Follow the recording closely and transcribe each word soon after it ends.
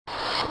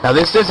Now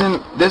this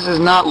is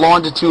not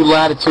longitude,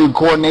 latitude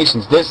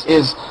coordinations. This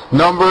is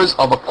numbers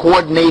of a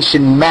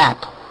coordination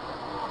map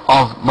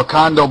of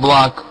Macondo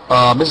Block,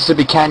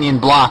 Mississippi Canyon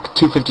Block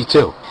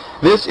 252.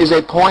 This is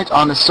a point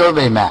on the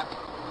survey map.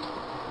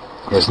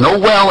 There's no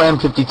well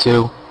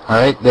M52. All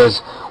right.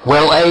 There's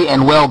well A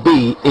and well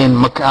B in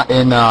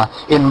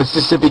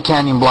Mississippi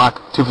Canyon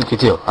Block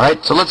 252. All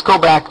right. So let's go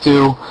back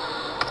to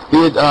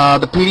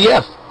the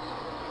PDF.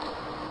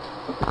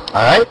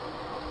 All right.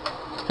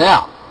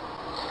 Now,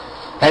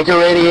 anchor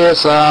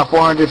radius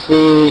 400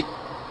 feet,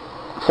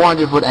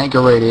 400 foot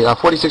anchor radius,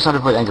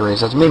 4,600 foot anchor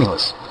radius. That's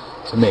meaningless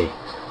to me.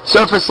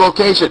 Surface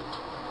location.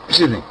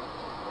 Excuse me.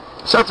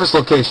 Surface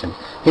location.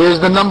 Here's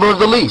the number of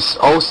the lease,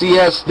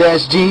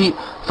 OCS-G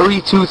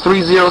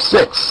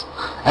 32306.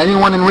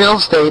 Anyone in real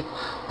estate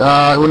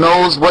who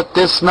knows what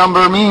this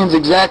number means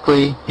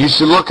exactly, you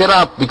should look it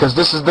up, because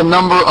this is the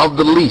number of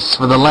the lease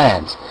for the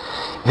land.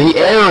 The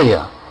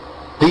area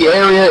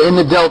in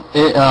the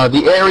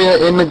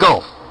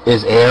Gulf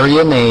is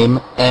area name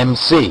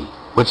MC,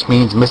 which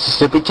means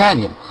Mississippi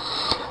Canyon.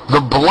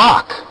 The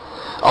block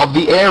of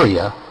the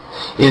area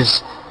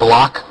is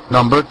block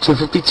number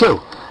 252.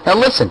 Now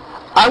listen,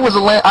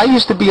 I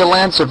used to be a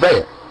land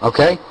surveyor,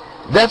 okay?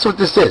 That's what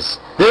this is.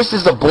 This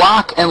is a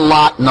block and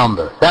lot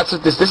number. That's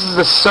what this is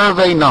a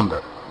survey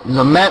number.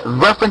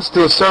 Reference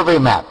to a survey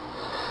map.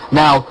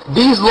 Now,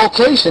 these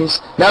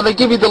locations, now they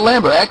give you the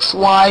Lambert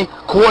XY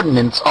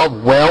coordinates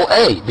of well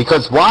A.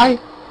 Because why?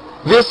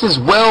 This is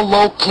well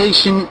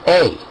location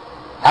A.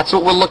 That's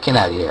what we're looking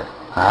at here.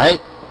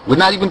 Alright? We're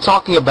not even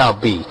talking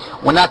about B.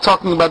 We're not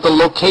talking about the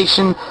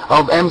location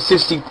of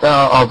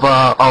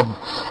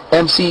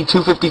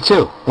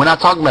MC252. We're not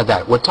talking about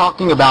that. We're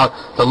talking about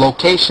the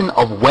location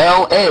of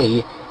well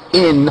A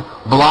in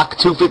block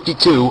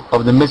 252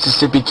 of the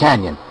Mississippi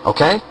Canyon.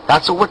 Okay?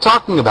 That's what we're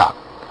talking about.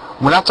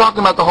 We're not talking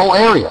about the whole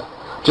area.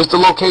 Just the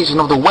location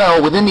of the well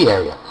within the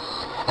area.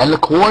 And the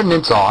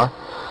coordinates are,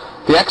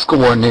 the X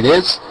coordinate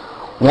is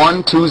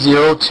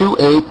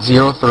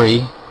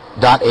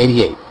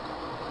 1202803.88.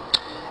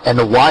 And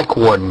the Y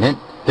coordinate,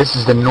 this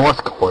is the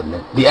north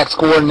coordinate. The X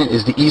coordinate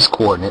is the east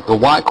coordinate. The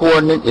Y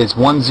coordinate is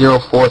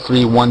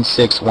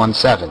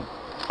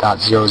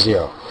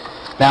 10431617.00.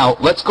 Now,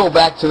 let's go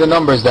back to the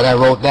numbers that I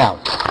wrote down.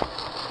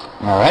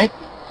 Alright?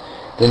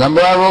 The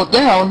number I wrote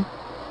down,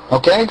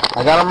 okay,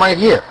 I got them right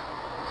here.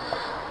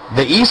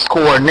 The east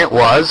coordinate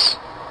was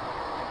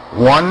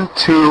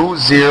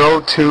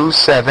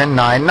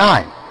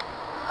 120799.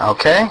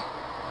 Okay?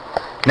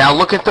 Now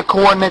look at the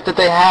coordinate that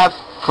they have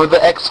for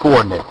the X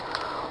coordinate.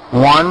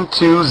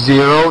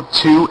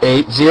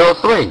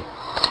 1202803.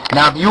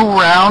 Now if you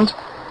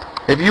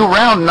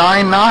round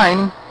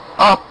 99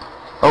 up,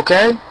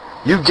 okay,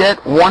 you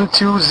get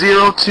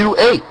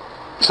 12028.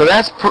 So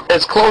that's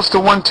as close to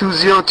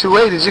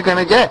 12028 as you're going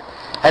to get.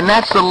 And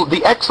that's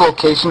the X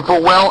location for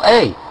well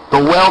A, the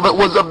well that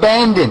was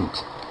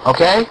abandoned.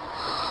 Okay?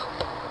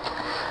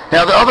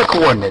 Now the other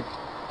coordinate,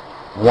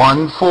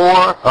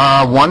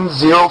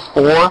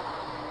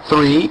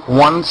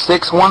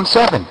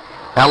 10431617.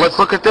 Now let's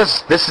look at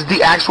this. This is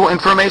the actual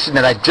information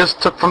that I just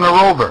took from the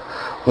rover.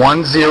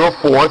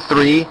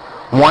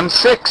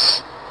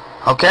 104316.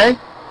 Okay?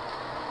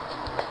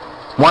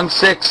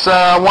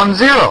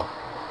 1610.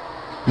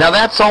 Now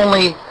that's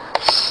only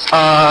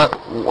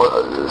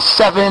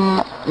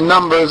 7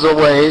 numbers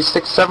away,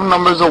 7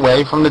 numbers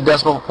away from the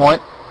decimal point.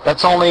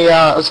 That's only,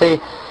 let's say,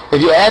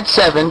 if you add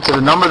 7 to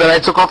the number that I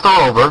took off the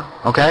rover,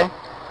 okay,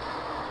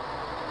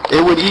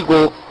 it would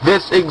equal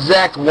this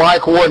exact Y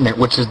coordinate,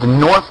 which is the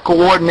north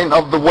coordinate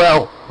of the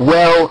well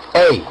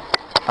A.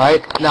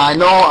 Alright, now I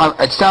know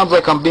it sounds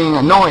like I'm being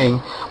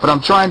annoying, but I'm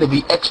trying to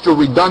be extra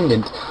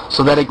redundant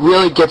so that it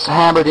really gets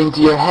hammered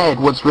into your head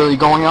what's really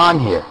going on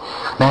here.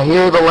 Now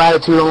here are the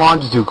latitude and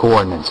longitude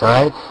coordinates,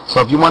 alright?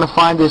 So if you want to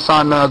find this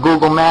on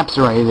Google Maps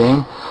or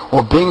anything,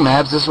 or Bing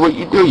Maps, this is what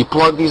you do. You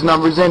plug these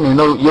numbers in and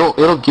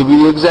it'll give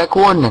you the exact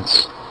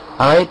coordinates.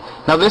 Alright?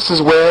 Now this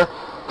is what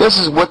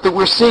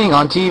we're seeing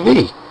on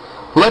TV.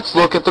 Let's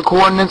look at the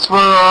coordinates for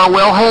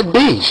Wellhead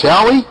B,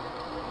 shall we?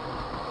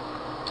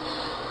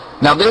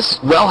 Now this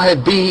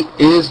Wellhead B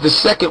is the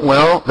second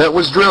well that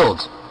was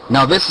drilled.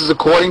 Now this is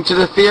according to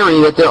the theory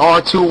that there are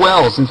 2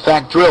 wells in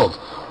fact drilled.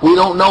 We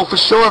don't know for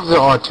sure if there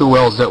are 2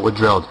 wells that were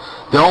drilled.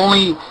 The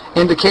only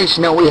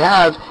indication that we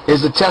have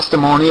is the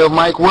testimony of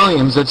Mike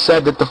Williams that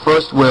said that the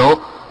first well,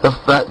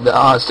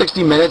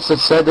 60 Minutes, that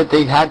said that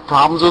they had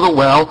problems with the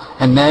well,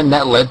 and then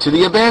that led to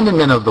the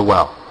abandonment of the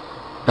well.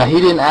 Now he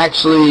didn't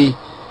actually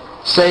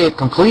say it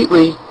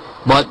completely,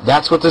 but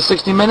that's what the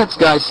 60 Minutes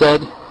guy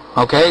said.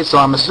 Okay, so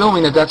I'm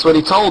assuming that that's what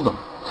he told them.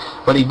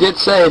 But he did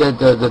say that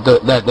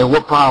that there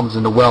were problems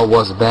and the well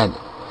was abandoned.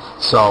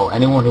 So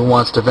anyone who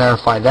wants to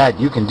verify that,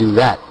 you can do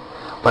that.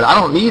 But I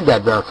don't need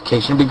that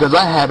verification because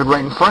I have it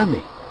right in front of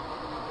me.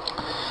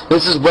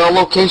 This is well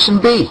location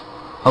B.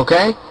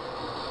 Okay?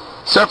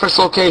 Surface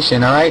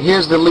location, alright?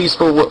 Here's the lease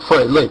for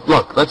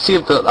look, let's see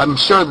if I'm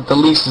sure that the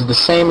lease is the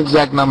same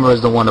exact number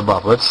as the one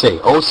above. Let's see.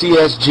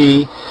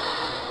 OCSG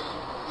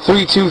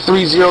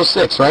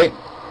 32306, right?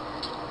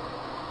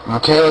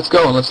 Okay, let's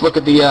go. Let's look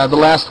at the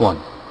last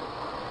one.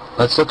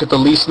 Let's look at the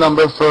lease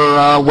number for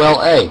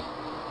well A.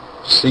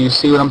 So you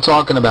see what I'm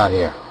talking about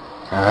here.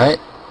 Alright?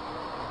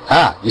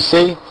 You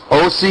see?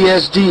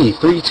 OCSG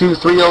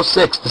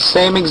 32306, the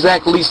same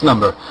exact lease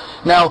number.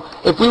 Now,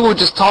 if we were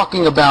just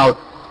talking about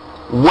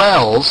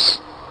wells,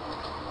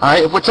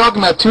 alright, if we're talking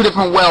about two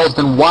different wells,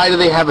 then why do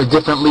they have a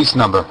different lease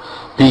number?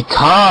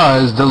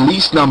 Because the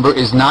lease number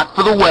is not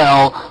for the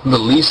well, the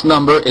lease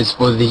number is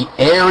for the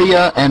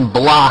area and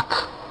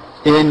block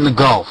in the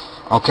Gulf.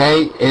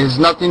 Okay? It has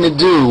nothing to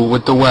do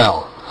with the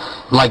well.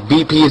 Like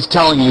BP is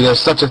telling you there's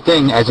such a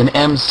thing as an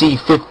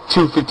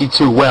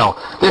MC252 well.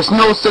 There's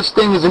no such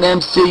thing as an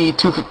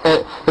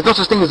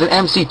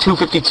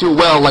MC252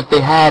 well like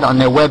they had on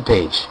their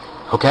webpage.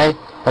 Okay?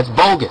 That's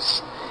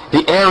bogus.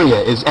 The area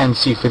is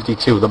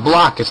MC52. The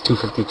block is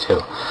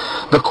 252.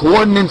 The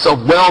coordinates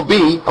of well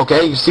B,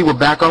 okay, you see we're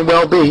back on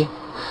well B.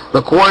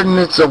 The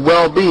coordinates of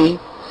well B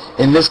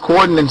in this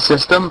coordinate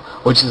system,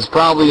 which is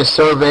probably a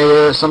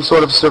surveyor, some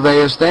sort of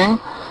surveyor's thing,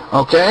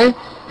 okay,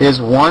 is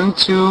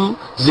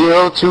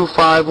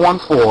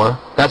 1202514.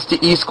 That's the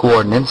east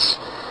coordinates.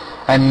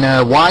 And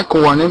y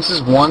coordinates is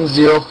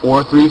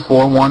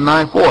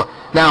 104349194.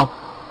 Now,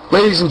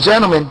 ladies and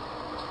gentlemen,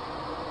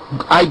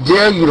 I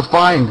dare you to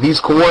find these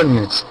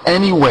coordinates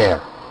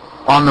anywhere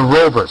on the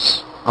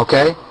rovers,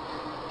 okay?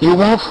 You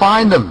won't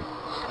find them.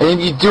 And if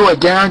you do, I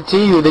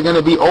guarantee you they're going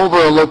to be over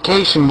a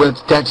location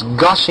that's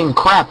gushing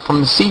crap from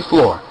the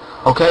seafloor,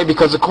 okay?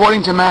 Because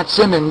according to Matt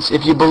Simmons,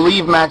 if you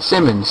believe Matt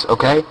Simmons,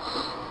 okay,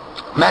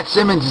 Matt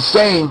Simmons is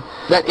saying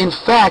that, in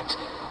fact,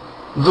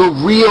 the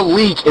real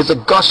leak is a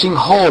gushing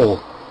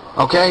hole,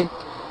 okay?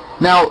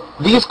 Now,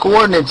 these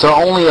coordinates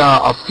are only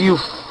a few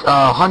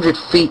hundred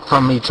feet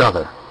from each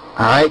other,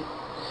 alright?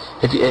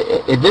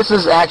 If this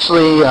is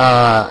actually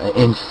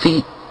in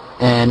feet,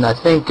 and I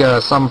think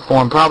some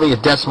form, probably a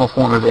decimal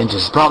form of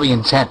inches, probably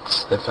in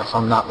tenths, if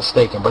I'm not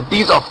mistaken. But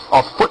these are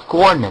foot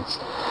coordinates.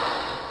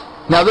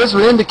 Now, this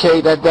would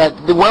indicate that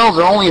the wells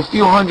are only a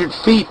few hundred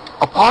feet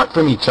apart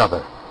from each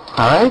other,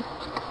 alright?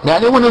 Now,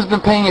 anyone who's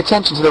been paying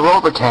attention to the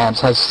rover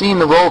cams has seen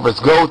the rovers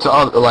go to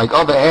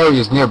other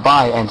areas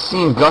nearby and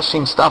seen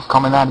gushing stuff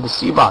coming out of the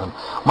sea bottom,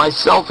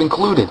 myself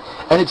included.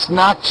 And it's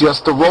not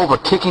just the rover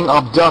kicking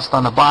up dust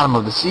on the bottom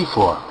of the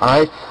seafloor,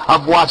 alright?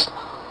 I've watched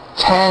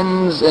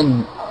tens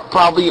and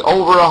probably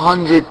over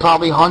 100,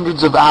 probably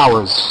hundreds of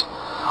hours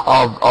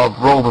of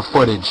rover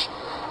footage.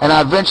 And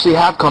I eventually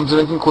have come to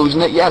the conclusion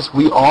that yes,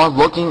 we are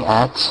looking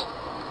at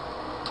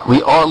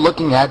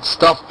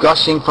stuff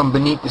gushing from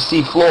beneath the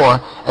sea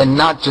floor and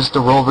not just a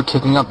rover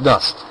kicking up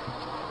dust.